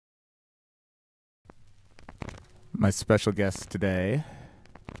My special guest today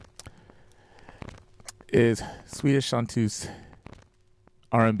is Swedish chanteuse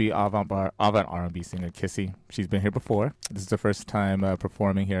R&B avant R&B singer Kissey. She's been here before. This is her first time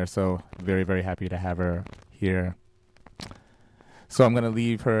performing here, so very, very happy to have her here. So I'm going to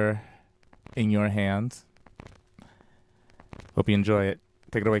leave her in your hands. Hope you enjoy it.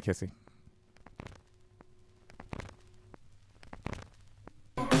 Take it away, Kissey.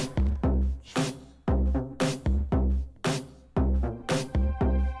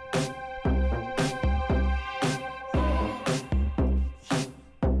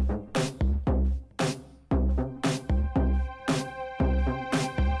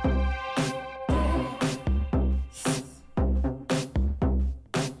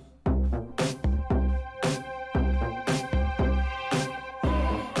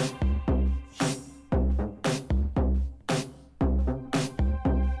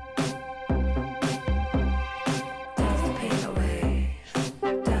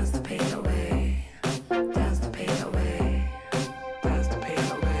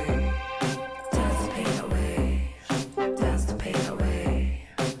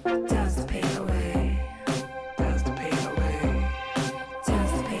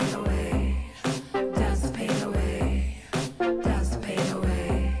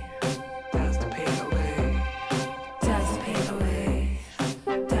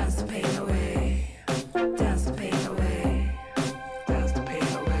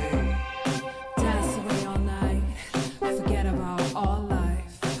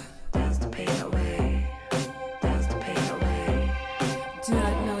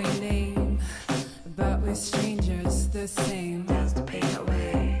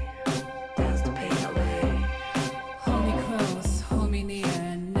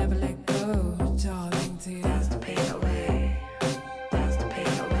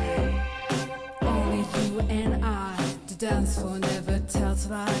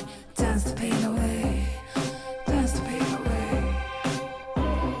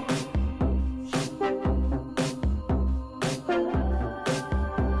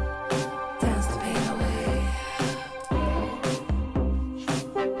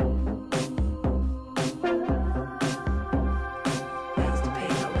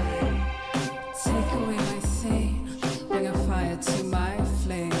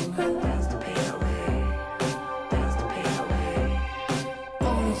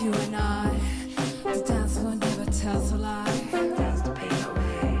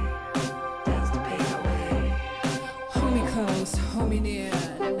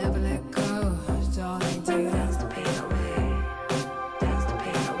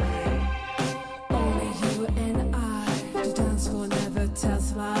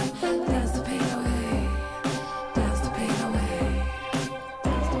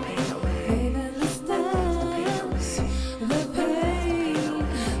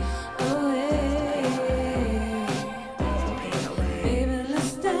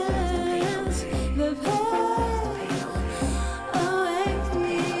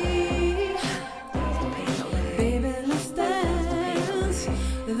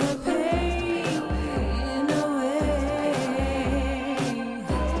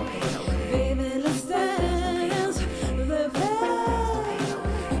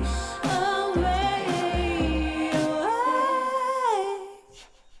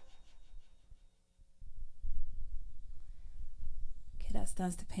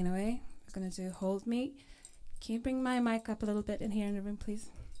 Dance the pain away. We're going to do Hold Me. Can you bring my mic up a little bit in here in the room,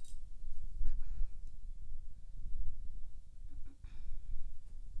 please?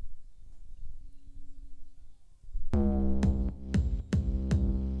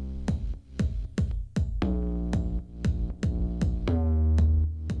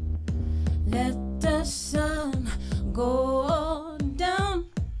 Let the sun go down.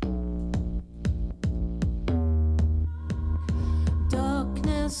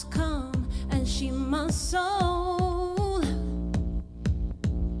 Darkness come and she my soul.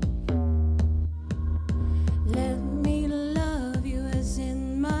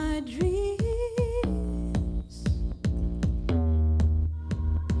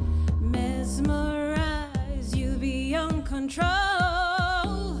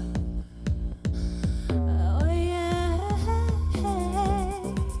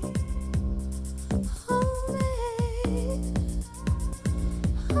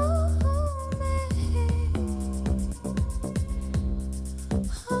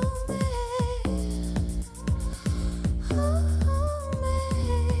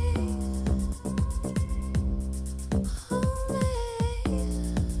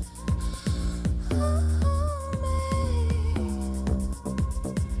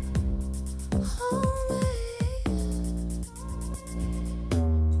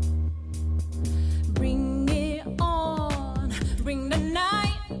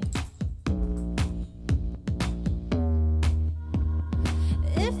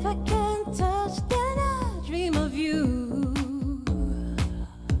 If I can't touch, then I dream of you.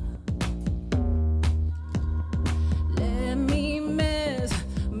 Let me mesmerize.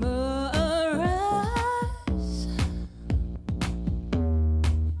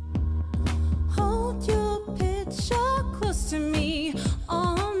 Hold your picture close to me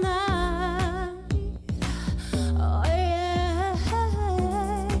all night. Oh yeah. Hold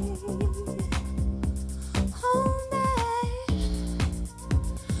me. Hold me.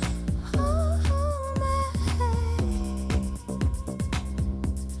 Hold me.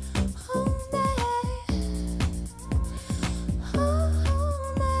 Hold me. Hold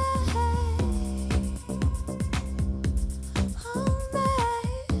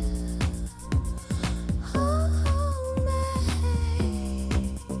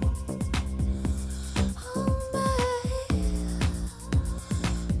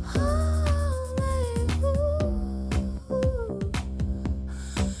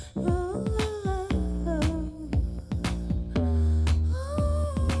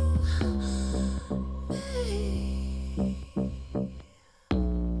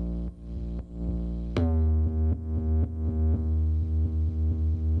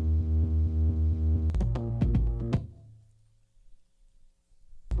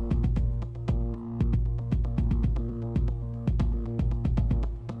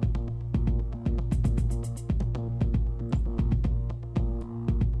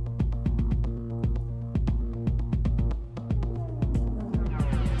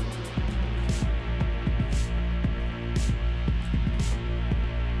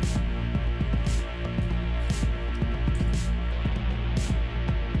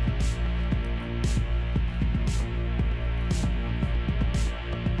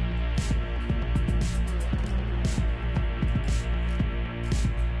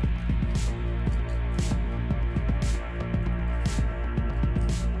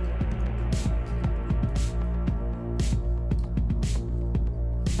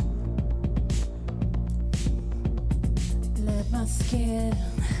Let my skin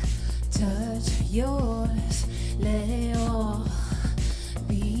touch yours. Let it all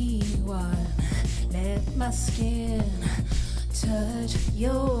be one. Let my skin touch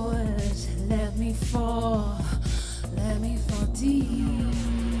yours. Let me fall deep.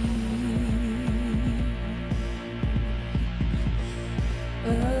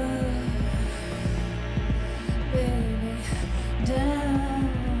 Baby, down.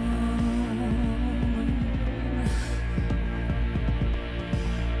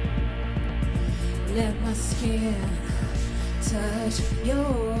 Let my skin touch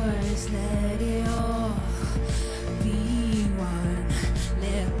yours. Let it all be one.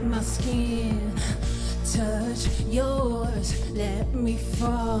 Let my skin touch yours. Let me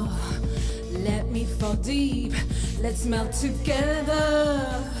fall deep. Let's melt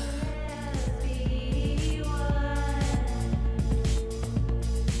together.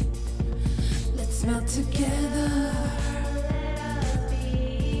 Let's melt together.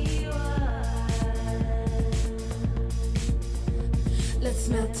 Let's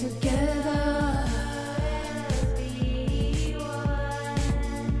melt together.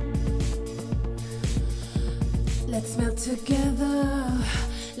 Let's melt together.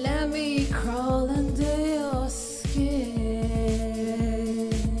 Let me crawl under your skin.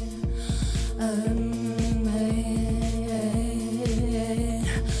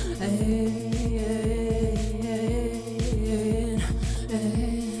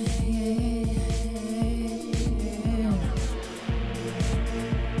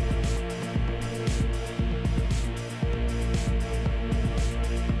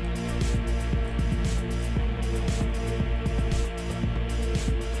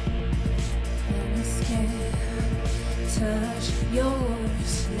 Touch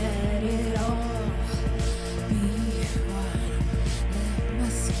yours, let it all be one. Let my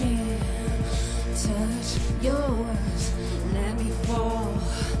skin touch yours, let me fall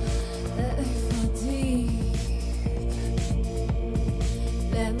deep.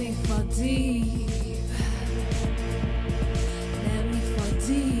 Let me fall deep. Let me fall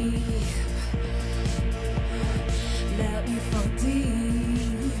deep. Let me fall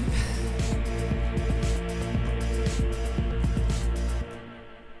deep.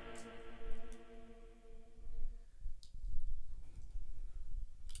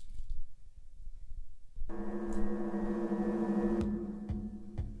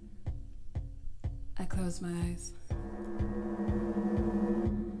 I close my eyes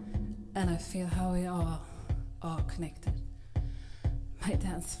and I feel how we are all connected. My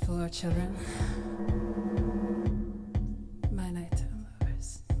dance floor children, my nighttime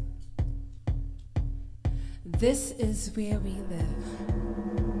lovers. This is where we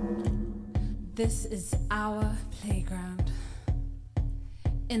live. This is our playground.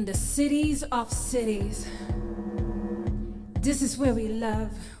 In the cities of cities. This is where we love,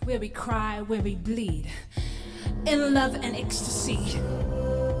 where we cry, where we bleed. In love and ecstasy.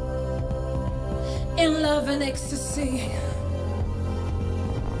 In love and ecstasy.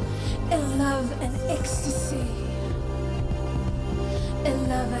 In love and ecstasy. In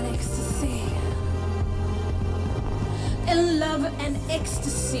love and ecstasy. In love and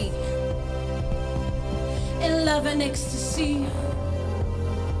ecstasy. In love and ecstasy.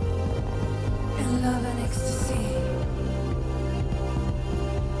 In love and ecstasy.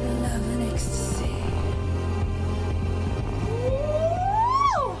 In love and ecstasy.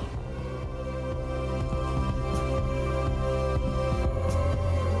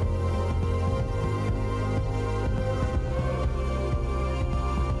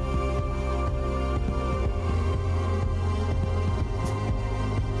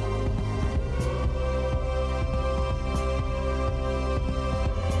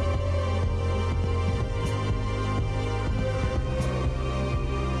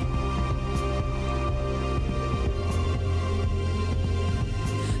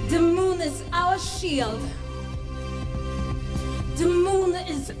 Shield. The moon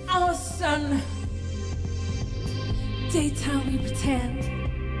is our sun. Daytime we pretend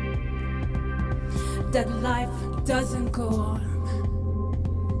that life doesn't go on.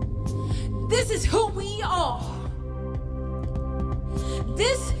 This is who we are.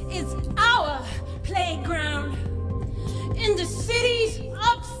 This is our playground. In the cities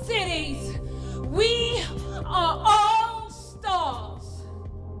of cities, we are all stars.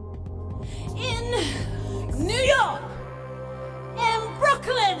 In New York, in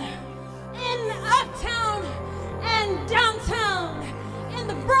Brooklyn, in uptown and downtown, in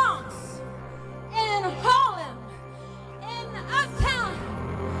the Bronx, in Harlem, in uptown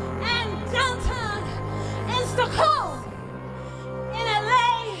and downtown, in Stockholm, in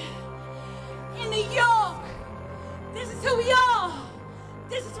LA, in New York. This is who we are.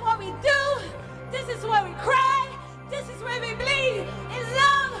 This is what we do. This is where we cry. This is where we bleed in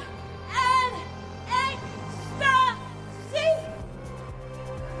love and ecstasy.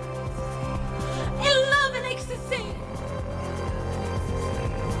 In love and ecstasy.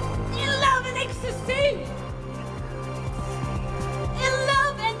 In love and ecstasy. In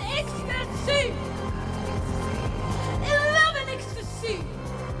love and ecstasy. In love and ecstasy.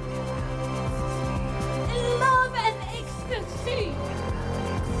 In love and ecstasy.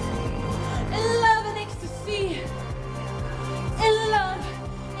 In love and ecstasy. In love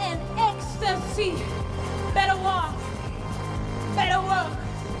and ecstasy. Better walk. Better work.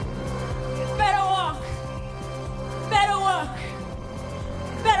 Better walk. Better work.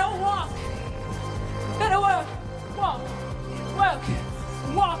 Better walk. Better work. Walk. Work.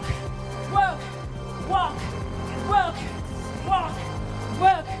 Walk. Work. Walk. Work. Walk.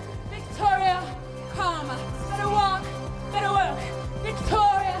 Work. Victoria, calma. Better walk. Better work.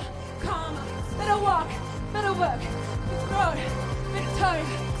 Victoria, calma. Better walk. Better work. Victoria. Victoria.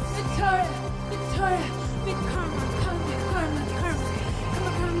 Victoria. Victoria. Big karma. Karma. Karma. Karma.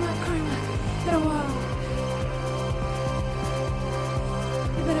 Karma. Karma. Karma. Better walk.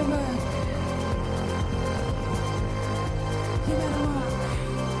 You better work. You better walk.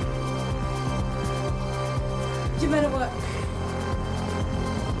 You better work.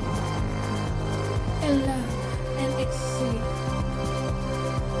 In love and ecstasy.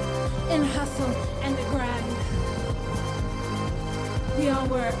 In hustle and the grind. We all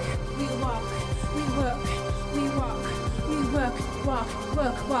work. We walk. We work. We walk. We work. Walk.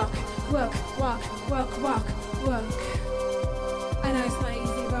 Work. Walk. Work. Walk. Work. Walk. Work. I know it's not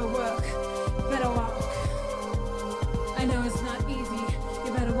easy, but work. You better walk. I know it's not easy.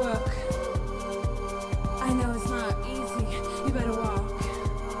 You better work. I know it's not easy. You better walk.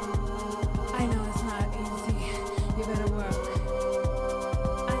 I know it's not easy. You better work.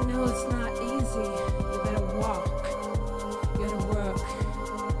 I know it's not easy. You better walk. You gotta work.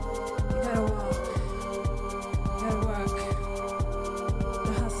 You gotta walk. You gotta work.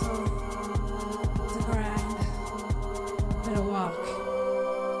 The hustle, the grind. Better walk.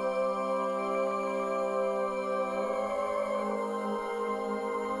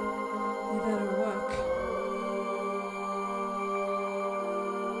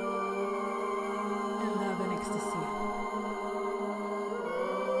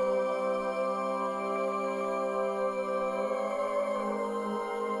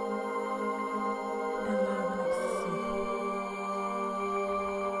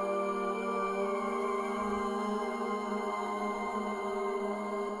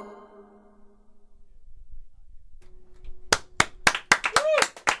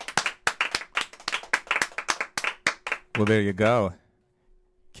 Well, there you go.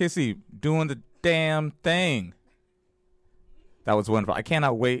 Kissey doing the damn thing. That was wonderful. I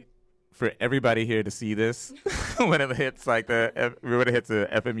cannot wait for everybody here to see this when it hits when it hits the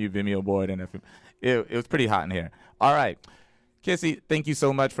FMU Vimeo board and it was pretty hot in here. All right, Kissey, thank you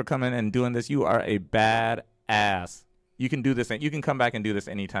so much for coming and doing this. You are a badass. You can do this, and you can come back and do this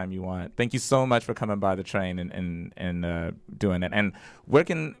anytime you want. Thank you so much for coming by the train and doing it. And where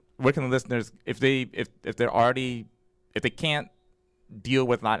can the listeners, if they can't deal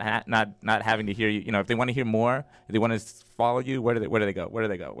with not having to hear you, if they want to hear more, if they want to follow you, where do they go?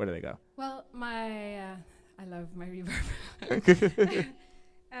 Well, I love my reverb.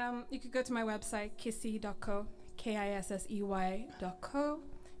 You could go to my website, kissey.co, KISSEY.co.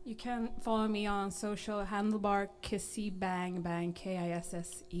 You can follow me on social, handlebar Kissey Bang Bang,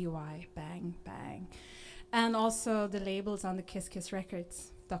 KISSEY Bang Bang. And also the labels on the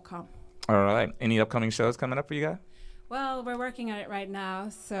kisskissrecords.com. All right. Any upcoming shows coming up for you guys? Well, we're working on it right now,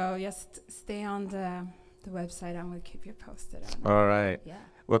 so just stay on the website and we'll keep you posted. All right. Yeah.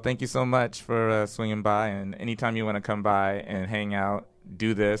 Well, thank you so much for swinging by, and anytime you want to come by and hang out,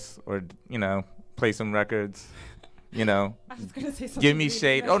 do this, or, play some records, I was going to say something. Give me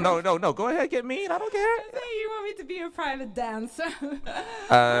shade. Oh, no. Go ahead, get mean. I don't care. You want me to be a private dancer?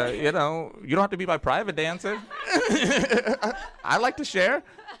 You don't have to be my private dancer. I like to share.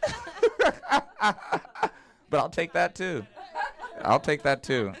 But I'll take that too.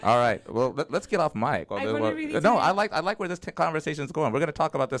 All right. Well, let's get off mic. I like where this conversation is going. We're going to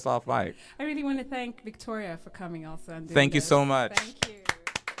talk about this off mic. I really want to thank Victoria for coming also. And thank you so much. Thank you.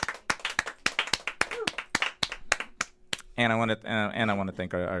 And I want to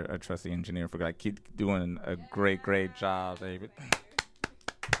thank our trusty engineer for keep doing a great job, David.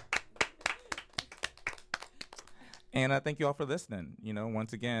 And thank you all for listening.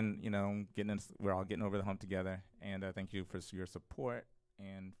 Once again, we're all getting over the hump together. And thank you for your support.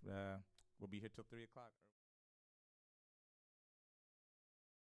 And we'll be here till 3 o'clock.